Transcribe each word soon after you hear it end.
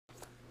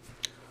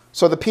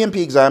So the PMP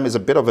exam is a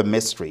bit of a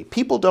mystery.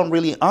 People don't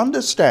really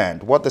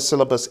understand what the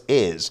syllabus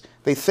is.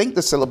 They think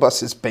the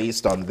syllabus is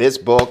based on this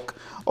book,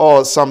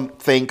 or some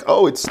think,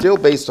 oh, it's still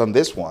based on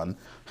this one.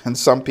 And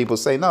some people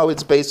say, no,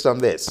 it's based on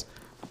this.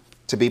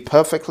 To be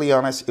perfectly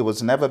honest, it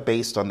was never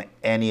based on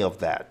any of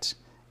that.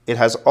 It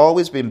has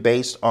always been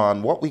based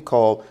on what we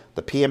call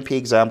the PMP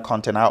exam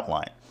content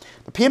outline.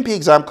 The PMP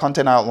exam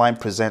content outline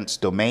presents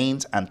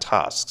domains and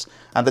tasks,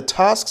 and the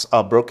tasks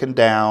are broken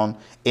down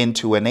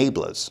into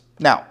enablers.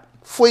 Now,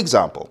 for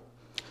example,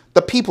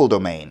 the people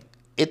domain,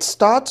 it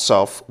starts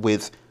off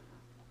with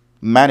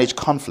manage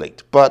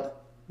conflict,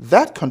 but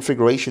that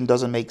configuration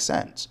doesn't make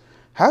sense.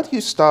 How do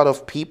you start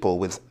off people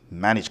with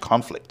manage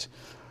conflict?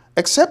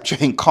 Except you're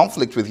in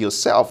conflict with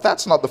yourself.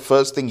 That's not the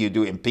first thing you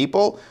do in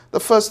people. The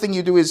first thing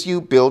you do is you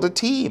build a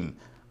team.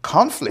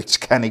 Conflicts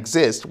can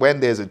exist when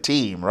there's a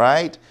team,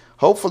 right?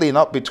 Hopefully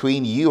not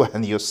between you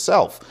and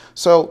yourself.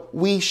 So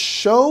we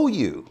show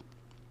you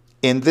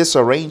in this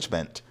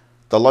arrangement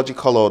the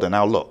logical order.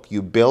 Now look,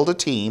 you build a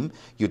team,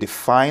 you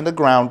define the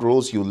ground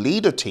rules, you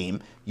lead a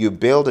team, you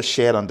build a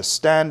shared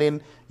understanding,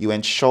 you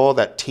ensure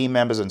that team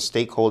members and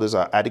stakeholders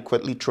are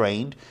adequately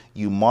trained,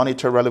 you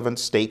monitor relevant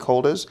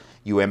stakeholders,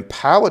 you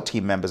empower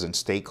team members and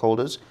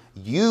stakeholders.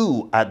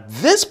 You, at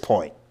this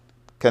point,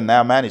 can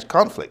now manage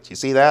conflict. You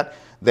see that?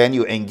 Then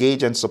you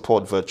engage and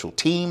support virtual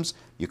teams.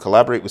 You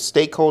collaborate with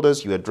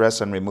stakeholders, you address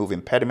and remove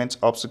impediments,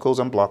 obstacles,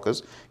 and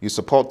blockers. You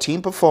support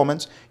team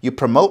performance. You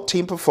promote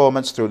team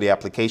performance through the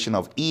application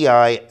of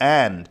EI,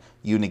 and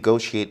you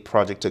negotiate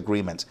project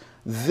agreements.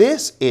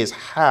 This is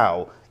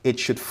how it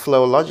should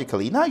flow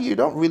logically. Now, you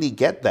don't really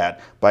get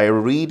that by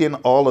reading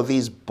all of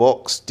these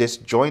books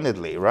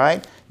disjointedly,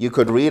 right? You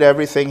could read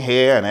everything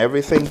here and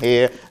everything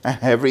here and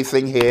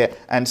everything here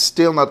and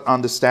still not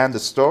understand the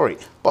story.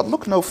 But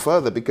look no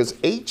further, because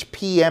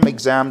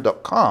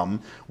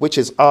hpmexam.com, which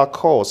is our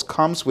course,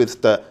 comes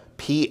with the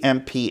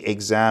PMP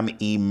Exam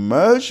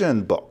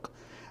Immersion book.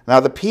 Now,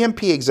 the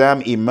PMP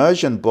Exam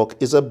Immersion book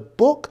is a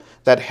book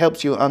that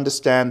helps you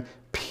understand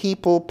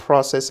people,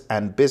 process,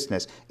 and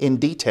business in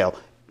detail.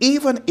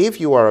 Even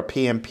if you are a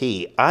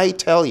PMP, I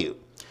tell you,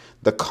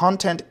 the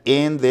content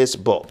in this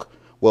book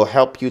will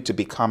help you to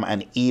become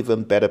an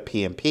even better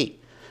PMP,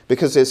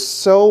 because there's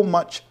so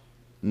much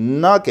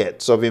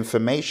nuggets of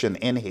information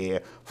in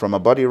here from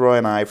Abadiroy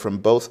and I, from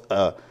both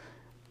a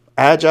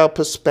agile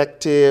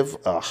perspective,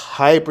 a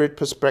hybrid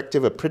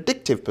perspective, a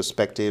predictive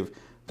perspective,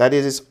 that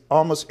it is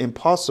almost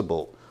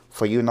impossible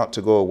for you not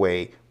to go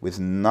away with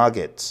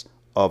nuggets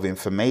of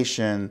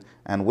information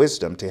and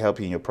wisdom to help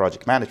you in your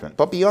project management.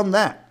 But beyond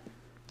that,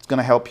 it's going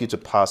to help you to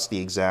pass the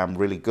exam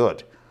really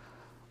good.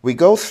 We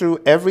go through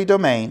every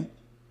domain,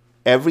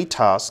 every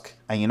task,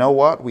 and you know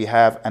what? We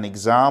have an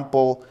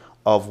example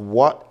of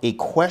what a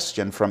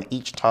question from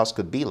each task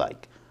could be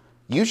like.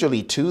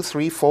 Usually 2,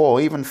 3, 4, or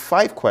even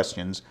 5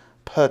 questions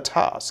per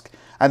task.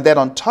 And then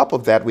on top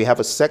of that, we have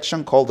a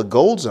section called the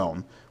goal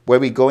zone, where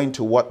we go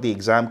into what the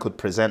exam could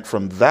present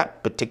from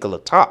that particular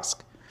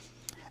task.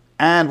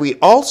 And we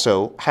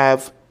also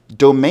have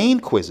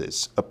domain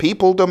quizzes, a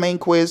people domain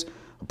quiz,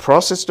 a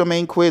process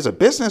domain quiz, a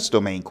business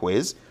domain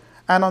quiz.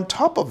 And on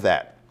top of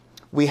that,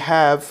 we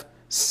have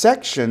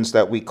sections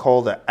that we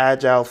call the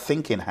Agile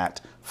Thinking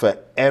Hat for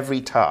every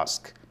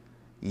task.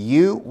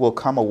 You will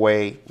come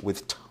away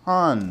with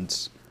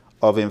tons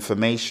of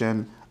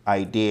information,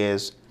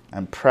 ideas,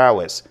 and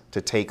prowess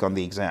to take on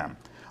the exam.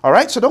 All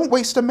right, so don't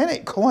waste a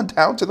minute. Go on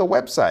down to the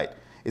website.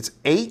 It's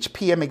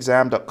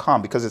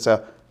hpmexam.com, because it's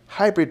a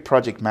hybrid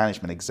project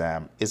management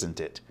exam,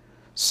 isn't it?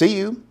 See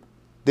you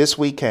this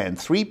weekend,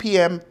 3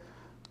 p.m.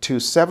 to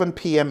 7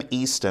 p.m.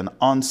 Eastern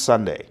on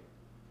Sunday.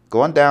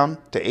 Go on down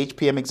to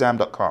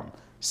hpmexam.com.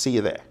 See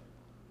you there.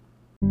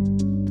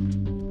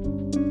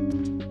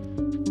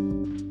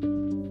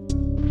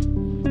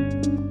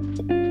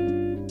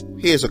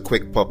 Here's a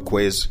quick pop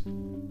quiz.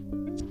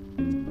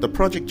 The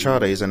project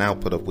charter is an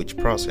output of which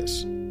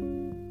process?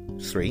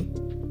 3,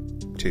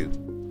 2,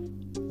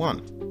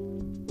 1.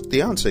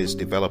 The answer is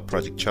develop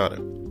project charter.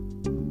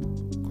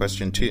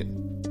 Question 2.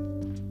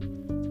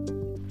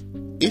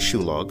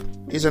 Issue log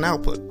is an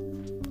output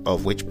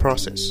of which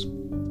process?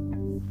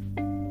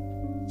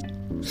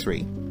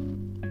 3,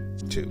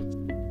 2,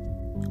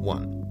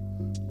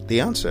 1. The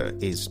answer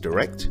is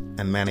direct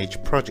and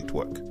manage project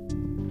work.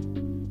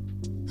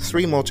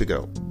 3 more to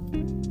go.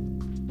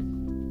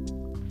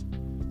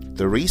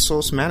 The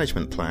resource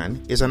management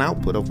plan is an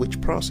output of which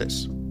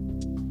process?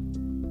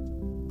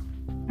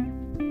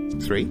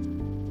 3,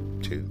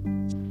 2,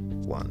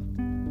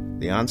 1.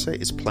 The answer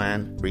is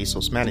plan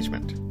resource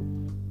management.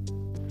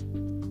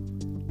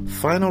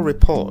 Final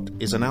report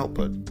is an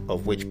output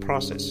of which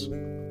process? 3,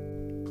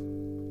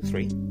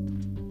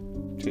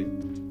 2,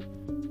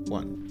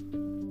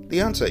 1.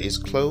 The answer is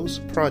close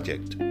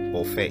project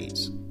or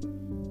phase.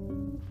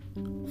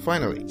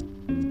 Finally,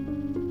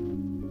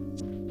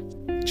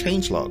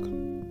 changelog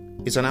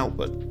is an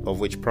output of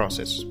which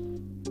process?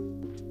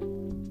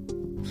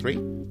 3,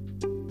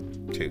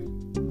 2,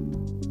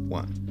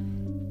 1.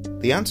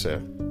 The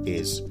answer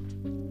is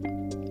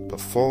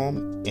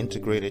Perform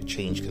integrated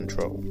change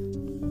control.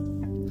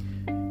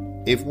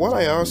 If what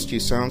I asked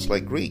you sounds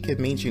like Greek, it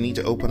means you need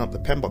to open up the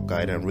PMBOK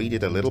guide and read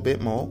it a little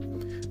bit more,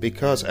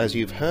 because as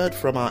you've heard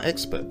from our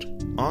expert,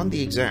 on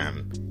the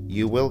exam,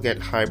 you will get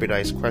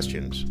hybridized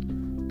questions.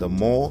 The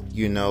more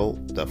you know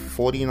the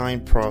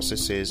 49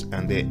 processes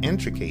and their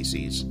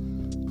intricacies,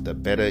 the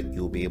better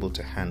you'll be able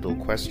to handle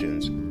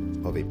questions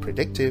of a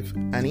predictive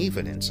and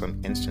even in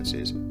some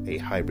instances a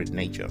hybrid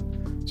nature.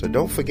 So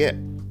don't forget,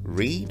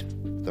 read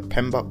the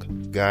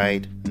PMBOK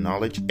guide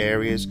knowledge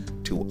areas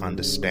to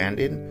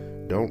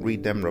understanding. Don't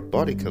read them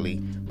robotically,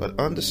 but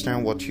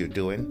understand what you're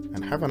doing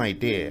and have an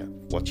idea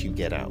what you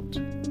get out.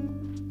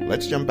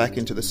 Let's jump back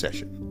into the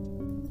session.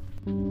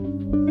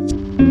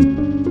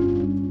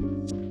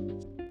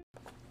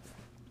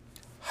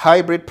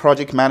 Hybrid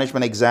project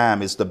management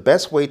exam is the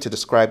best way to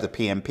describe the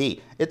PMP.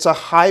 It's a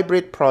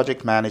hybrid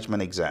project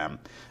management exam.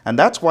 And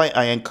that's why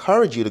I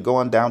encourage you to go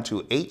on down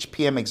to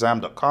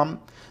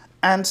hpmexam.com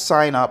and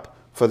sign up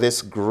for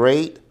this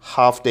great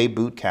half-day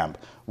boot camp,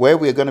 where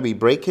we're going to be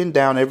breaking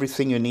down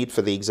everything you need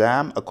for the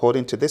exam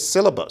according to this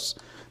syllabus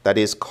that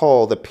is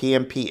called the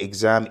PMP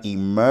Exam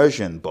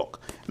Immersion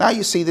book. Now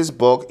you see this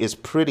book is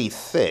pretty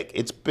thick,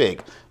 it's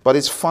big, but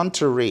it's fun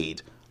to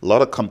read. A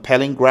lot of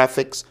compelling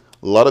graphics,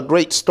 a lot of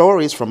great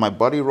stories from my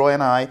buddy Roy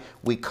and I.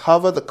 We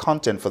cover the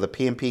content for the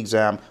PMP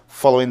exam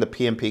following the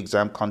PMP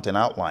exam content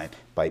outline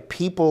by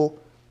people,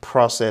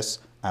 process,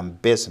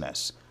 and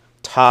business,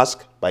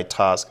 task by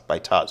task by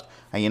task.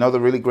 And you know the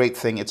really great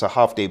thing, it's a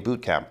half-day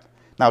boot camp.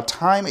 Now,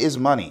 time is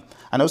money.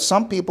 I know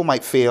some people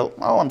might feel,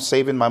 oh, I'm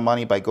saving my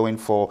money by going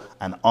for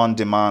an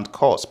on-demand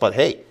course. But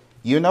hey,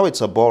 you know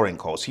it's a boring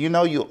course. You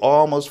know you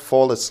almost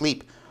fall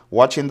asleep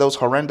watching those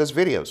horrendous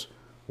videos.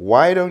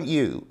 Why don't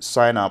you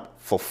sign up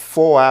for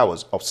 4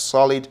 hours of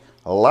solid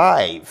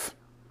live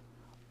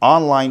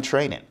online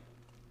training,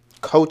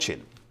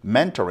 coaching,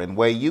 mentoring,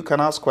 where you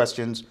can ask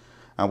questions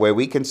and where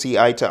we can see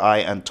eye to eye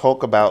and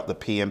talk about the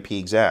PMP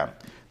exam.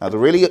 Now, the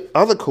really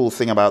other cool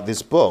thing about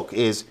this book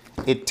is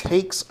it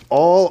takes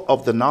all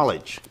of the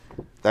knowledge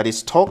that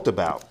is talked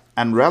about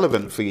and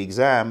relevant for the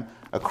exam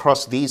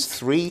across these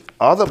 3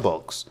 other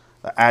books,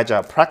 the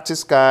Agile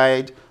Practice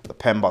Guide, the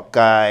PMBOK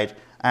Guide,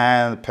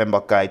 and the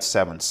PMBOK Guide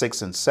 7,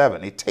 6, and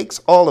 7. It takes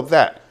all of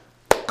that,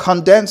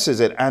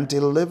 condenses it, and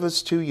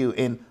delivers to you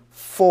in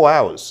 4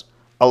 hours,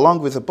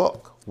 along with a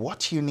book,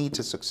 what you need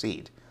to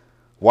succeed.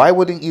 Why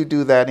wouldn't you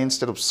do that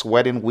instead of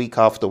sweating week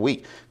after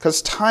week?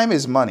 Because time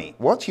is money.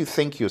 What you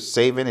think you're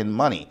saving in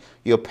money,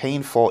 you're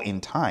paying for in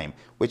time,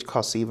 which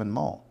costs even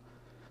more.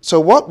 So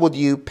what would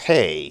you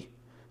pay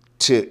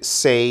to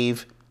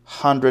save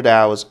 100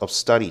 hours of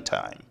study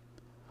time,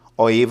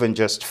 or even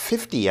just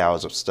 50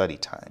 hours of study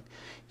time?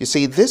 You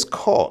see, this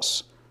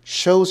course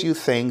shows you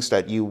things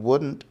that you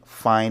wouldn't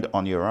find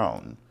on your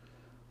own,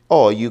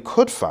 or you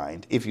could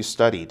find if you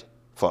studied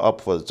for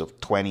upwards of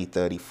 20,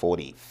 30,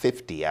 40,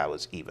 50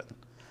 hours even.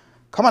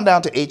 Come on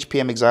down to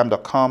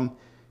hpmexam.com.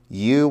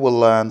 You will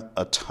learn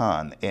a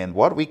ton in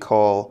what we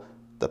call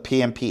the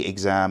PMP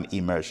Exam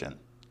Immersion.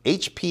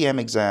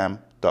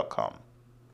 hpmexam.com.